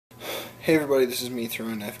Hey everybody, this is me,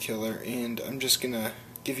 Throwingknifekiller, and I'm just gonna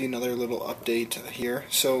give you another little update here.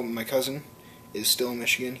 So my cousin is still in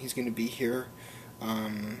Michigan. He's gonna be here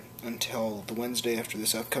until the Wednesday after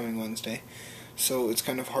this upcoming Wednesday. So it's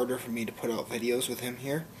kind of harder for me to put out videos with him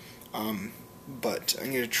here. But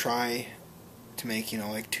I'm gonna try to make,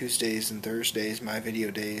 like Tuesdays and Thursdays my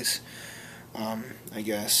video days, I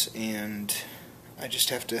guess. And I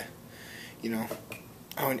just have to,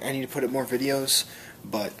 I need to put up more videos,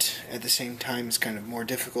 but at the same time it's kind of more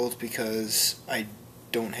difficult because I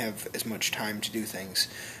don't have as much time to do things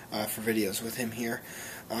for videos with him here.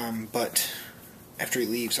 But after he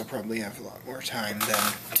leaves, I'll probably have a lot more time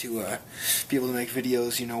then to be able to make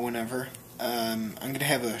videos, whenever. I'm going to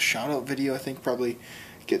have a shout-out video, I think, probably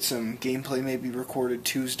get some gameplay maybe recorded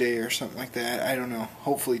Tuesday or something like that. I don't know.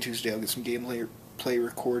 Hopefully Tuesday I'll get some gameplay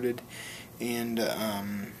recorded and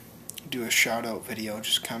do a shout-out video,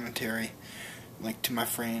 just commentary, like to my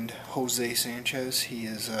friend Jose Sanchez. He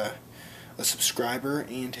is a subscriber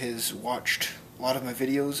and has watched a lot of my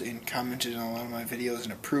videos and commented on a lot of my videos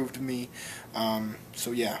and approved me.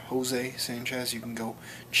 So yeah, Jose Sanchez, you can go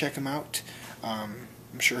check him out. I'm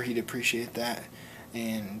sure he'd appreciate that.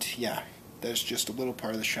 And yeah, that's just a little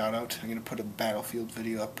part of the shout-out. I'm going to put a Battlefield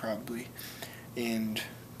video up probably and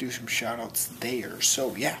do some shout-outs there.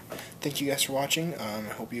 So yeah, thank you guys for watching. I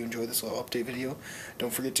hope you enjoyed this little update video.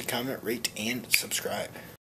 Don't forget to comment, rate, and subscribe.